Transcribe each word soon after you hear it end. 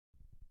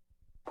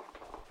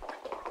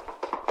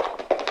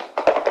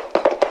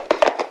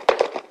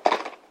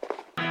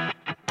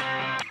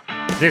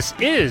This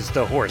is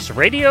the Horse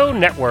Radio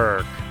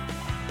Network.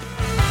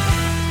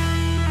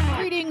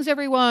 Greetings,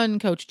 everyone.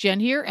 Coach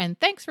Jen here, and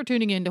thanks for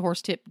tuning in to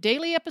Horse Tip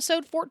Daily,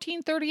 episode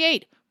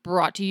 1438,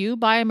 brought to you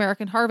by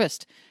American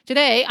Harvest.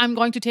 Today, I'm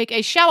going to take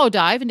a shallow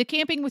dive into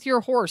camping with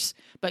your horse,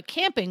 but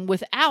camping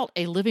without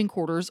a living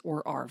quarters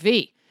or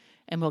RV.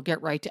 And we'll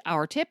get right to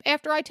our tip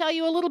after I tell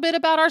you a little bit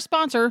about our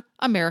sponsor,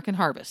 American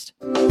Harvest.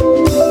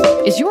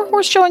 Is your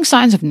horse showing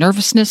signs of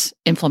nervousness,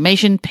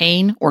 inflammation,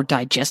 pain, or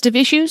digestive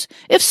issues?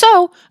 If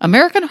so,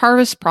 American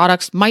Harvest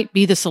products might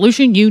be the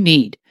solution you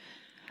need.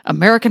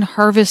 American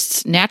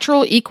Harvest's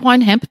natural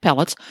equine hemp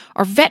pellets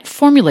are vet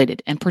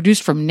formulated and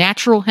produced from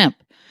natural hemp.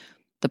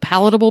 The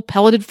palatable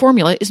pelleted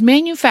formula is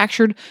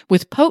manufactured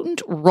with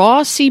potent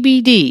raw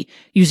CBD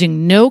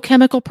using no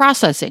chemical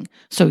processing,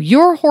 so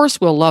your horse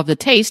will love the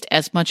taste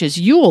as much as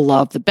you will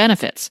love the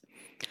benefits.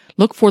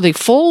 Look for the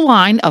full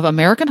line of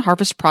American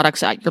Harvest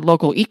products at your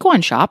local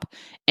equine shop,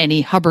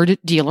 any Hubbard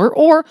dealer,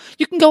 or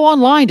you can go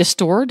online to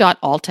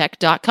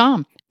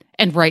store.alltech.com.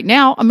 And right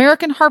now,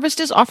 American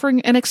Harvest is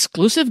offering an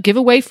exclusive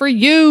giveaway for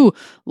you,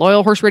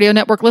 loyal Horse Radio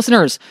Network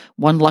listeners.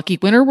 One lucky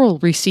winner will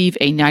receive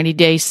a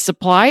 90-day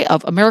supply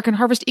of American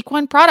Harvest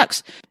equine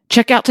products.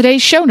 Check out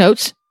today's show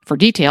notes for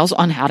details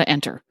on how to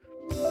enter.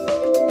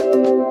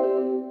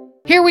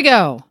 Here we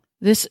go.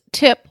 This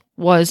tip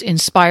was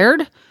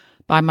inspired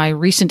by my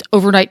recent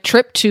overnight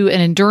trip to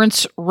an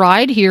endurance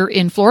ride here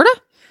in Florida.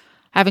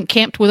 I haven't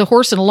camped with a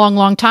horse in a long,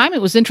 long time.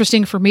 It was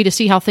interesting for me to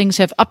see how things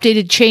have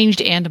updated,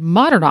 changed, and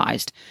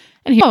modernized.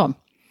 And here,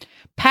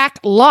 pack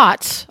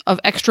lots of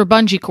extra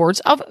bungee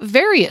cords of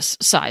various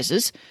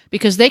sizes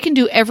because they can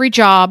do every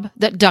job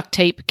that duct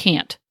tape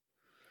can't.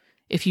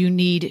 If you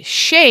need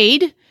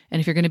shade, and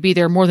if you're going to be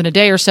there more than a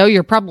day or so,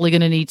 you're probably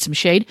going to need some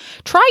shade,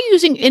 try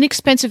using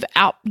inexpensive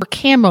outdoor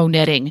camo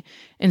netting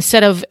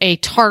instead of a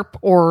tarp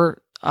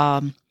or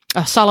a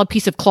solid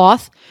piece of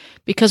cloth.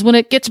 Because when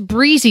it gets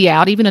breezy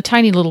out, even a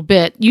tiny little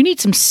bit, you need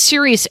some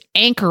serious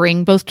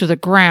anchoring both to the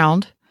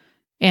ground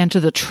and to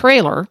the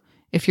trailer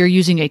if you're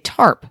using a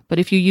tarp. But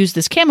if you use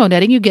this camo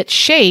netting, you get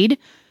shade,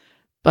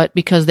 but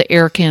because the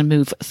air can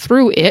move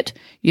through it,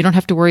 you don't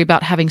have to worry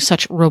about having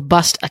such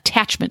robust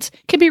attachments.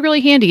 It can be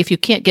really handy if you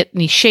can't get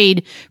any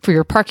shade for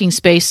your parking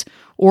space,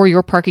 or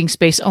your parking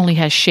space only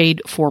has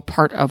shade for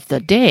part of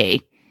the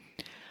day.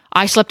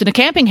 I slept in a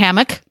camping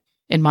hammock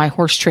in my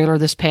horse trailer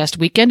this past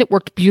weekend. It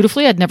worked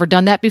beautifully. I'd never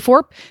done that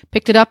before.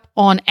 Picked it up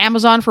on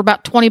Amazon for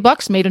about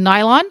 $20, made of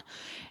nylon,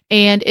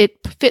 and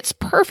it fits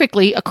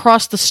perfectly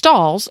across the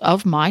stalls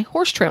of my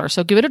horse trailer.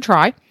 So give it a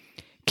try.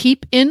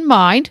 Keep in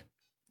mind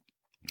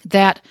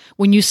that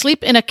when you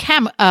sleep in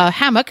a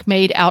hammock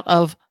made out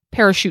of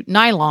parachute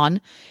nylon,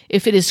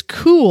 if it is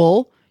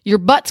cool, your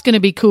butt's going to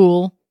be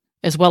cool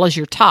as well as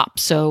your top.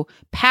 So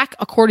pack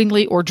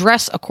accordingly or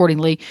dress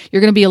accordingly.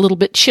 You're going to be a little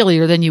bit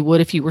chillier than you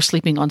would if you were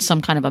sleeping on some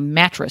kind of a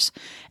mattress.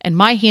 And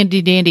my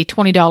handy dandy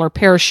 $20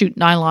 parachute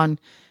nylon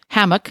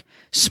hammock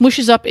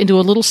smushes up into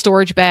a little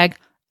storage bag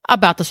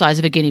about the size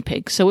of a guinea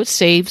pig. So it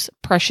saves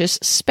precious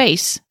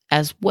space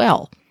as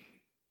well.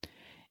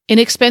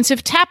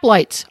 Inexpensive tap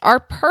lights are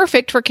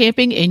perfect for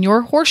camping in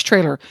your horse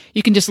trailer.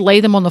 You can just lay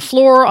them on the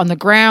floor, on the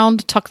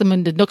ground, tuck them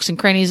into nooks and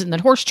crannies in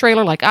the horse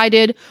trailer like I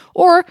did,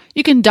 or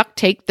you can duct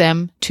tape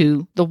them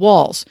to the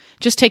walls.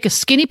 Just take a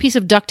skinny piece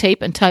of duct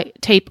tape and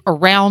tape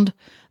around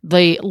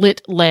the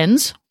lit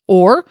lens,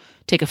 or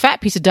take a fat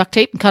piece of duct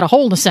tape and cut a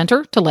hole in the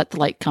center to let the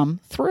light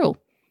come through.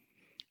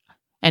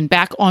 And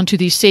back onto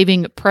the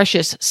saving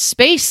precious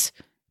space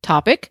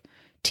topic.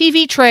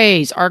 TV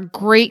trays are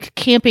great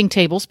camping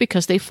tables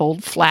because they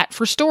fold flat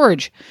for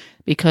storage.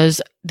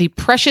 Because the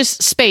precious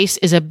space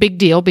is a big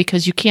deal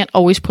because you can't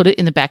always put it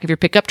in the back of your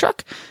pickup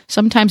truck.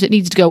 Sometimes it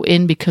needs to go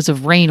in because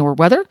of rain or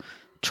weather.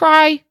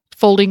 Try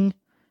folding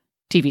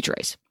TV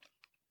trays.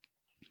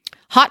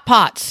 Hot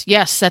pots.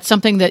 Yes, that's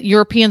something that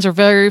Europeans are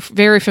very,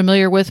 very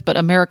familiar with, but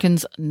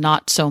Americans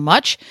not so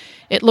much.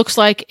 It looks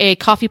like a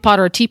coffee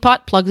pot or a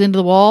teapot plugged into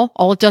the wall.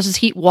 All it does is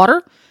heat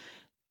water.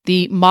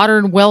 The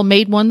modern,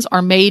 well-made ones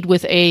are made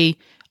with a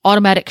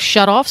automatic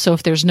shutoff, so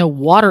if there's no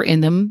water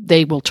in them,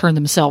 they will turn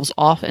themselves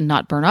off and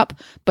not burn up.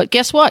 But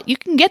guess what? You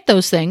can get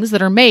those things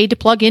that are made to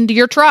plug into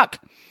your truck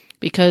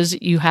because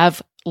you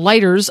have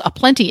lighters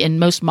aplenty in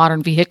most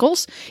modern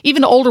vehicles.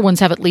 Even older ones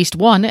have at least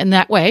one, and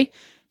that way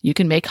you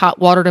can make hot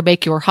water to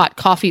make your hot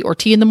coffee or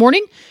tea in the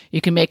morning.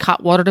 You can make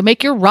hot water to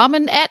make your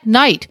ramen at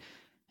night.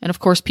 And of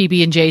course,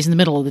 PB&Js in the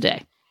middle of the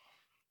day.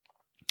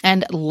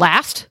 And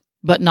last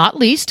but not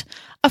least,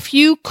 a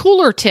few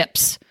cooler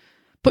tips.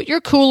 Put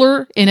your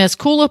cooler in as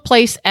cool a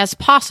place as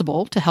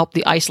possible to help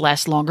the ice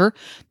last longer.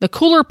 The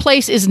cooler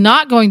place is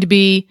not going to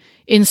be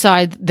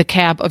inside the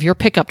cab of your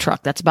pickup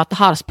truck. That's about the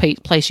hottest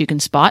place you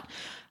can spot.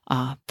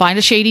 Find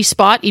a shady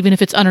spot, even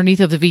if it's underneath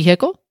of the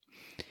vehicle.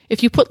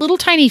 If you put little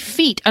tiny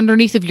feet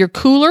underneath of your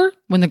cooler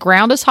when the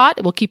ground is hot,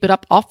 it will keep it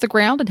up off the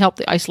ground and help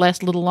the ice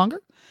last a little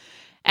longer.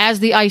 As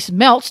the ice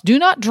melts, do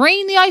not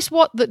drain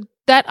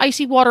that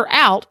icy water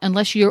out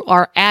unless you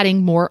are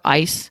adding more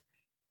ice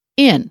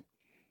in.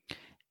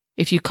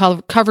 If you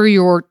cover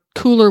your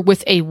cooler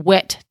with a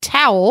wet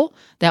towel.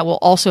 That will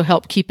also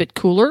help keep it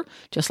cooler,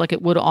 just like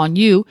it would on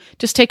you.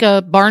 Just take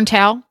a barn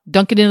towel,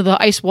 dunk it into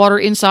the ice water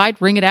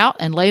inside, wring it out,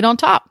 and lay it on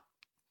top.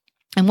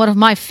 And one of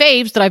my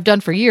faves that I've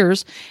done for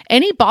years,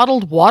 any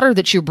bottled water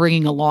that you're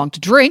bringing along to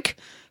drink,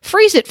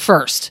 freeze it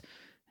first.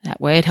 That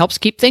way it helps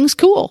keep things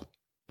cool.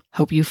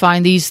 Hope you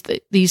find these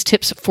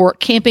tips for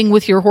camping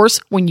with your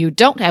horse when you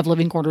don't have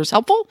living quarters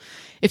helpful.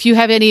 If you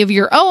have any of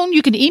your own,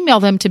 you can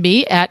email them to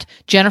me at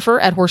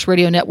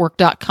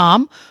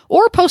jennifer@horseradionetwork.com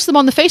or post them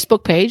on the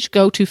Facebook page.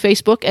 Go to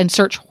Facebook and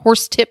search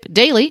Horse Tip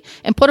Daily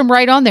and put them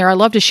right on there. I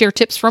love to share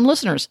tips from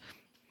listeners.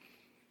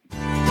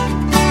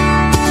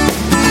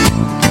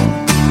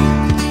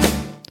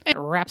 It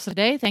wraps the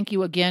day. Thank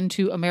you again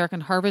to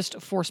American Harvest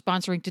for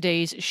sponsoring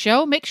today's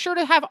show. Make sure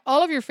to have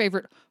all of your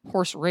favorite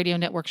Horse Radio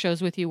Network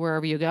shows with you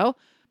wherever you go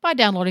by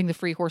downloading the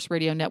free Horse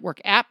Radio Network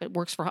app. It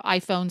works for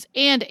iPhones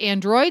and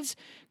Androids.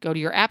 Go to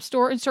your app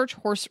store and search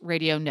Horse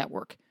Radio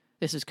Network.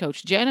 This is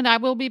Coach Jen, and I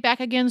will be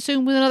back again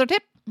soon with another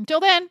tip. Until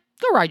then,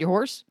 go ride your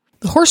horse.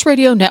 The Horse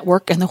Radio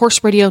Network and the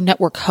Horse Radio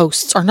Network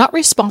hosts are not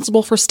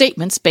responsible for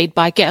statements made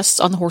by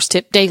guests on the Horse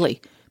Tip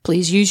Daily.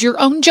 Please use your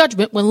own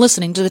judgment when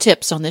listening to the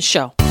tips on this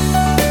show.